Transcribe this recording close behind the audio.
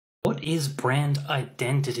What is brand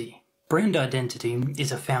identity? Brand identity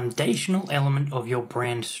is a foundational element of your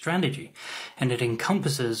brand strategy, and it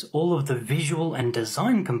encompasses all of the visual and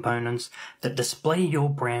design components that display your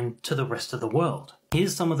brand to the rest of the world.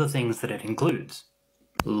 Here's some of the things that it includes.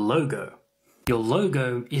 Logo. Your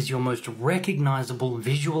logo is your most recognizable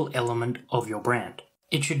visual element of your brand.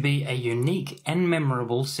 It should be a unique and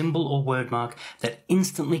memorable symbol or wordmark that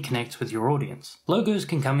instantly connects with your audience. Logos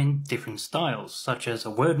can come in different styles, such as a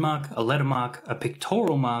wordmark, a lettermark, a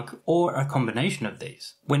pictorial mark, or a combination of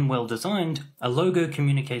these. When well designed, a logo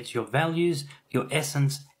communicates your values, your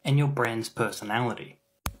essence, and your brand's personality.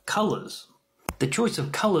 Colors. The choice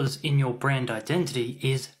of colors in your brand identity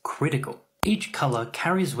is critical. Each color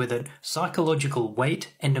carries with it psychological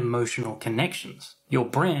weight and emotional connections. Your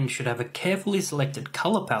brand should have a carefully selected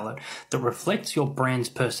color palette that reflects your brand's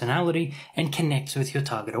personality and connects with your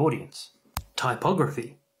target audience.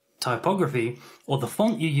 Typography. Typography, or the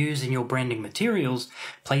font you use in your branding materials,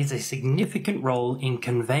 plays a significant role in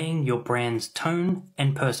conveying your brand's tone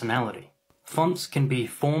and personality. Fonts can be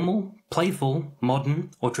formal, playful, modern,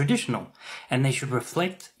 or traditional, and they should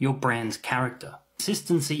reflect your brand's character.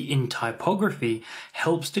 Consistency in typography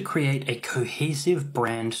helps to create a cohesive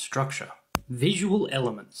brand structure. Visual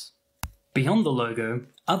elements. Beyond the logo,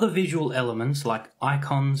 other visual elements like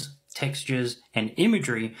icons, textures, and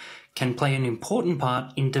imagery can play an important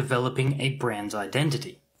part in developing a brand's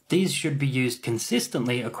identity. These should be used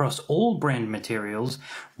consistently across all brand materials,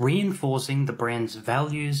 reinforcing the brand's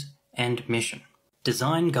values and mission.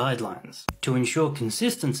 Design guidelines. To ensure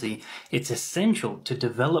consistency, it's essential to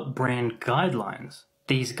develop brand guidelines.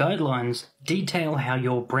 These guidelines detail how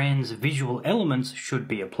your brand's visual elements should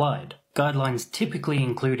be applied. Guidelines typically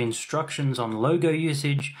include instructions on logo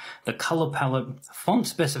usage, the color palette, font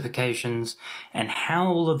specifications, and how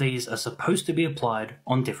all of these are supposed to be applied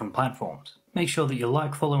on different platforms. Make sure that you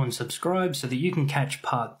like, follow, and subscribe so that you can catch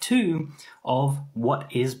part 2 of What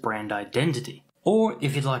is Brand Identity? Or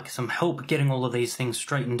if you'd like some help getting all of these things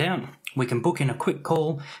straightened out, we can book in a quick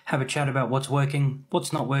call, have a chat about what's working,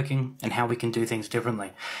 what's not working, and how we can do things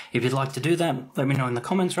differently. If you'd like to do that, let me know in the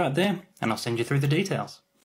comments right there, and I'll send you through the details.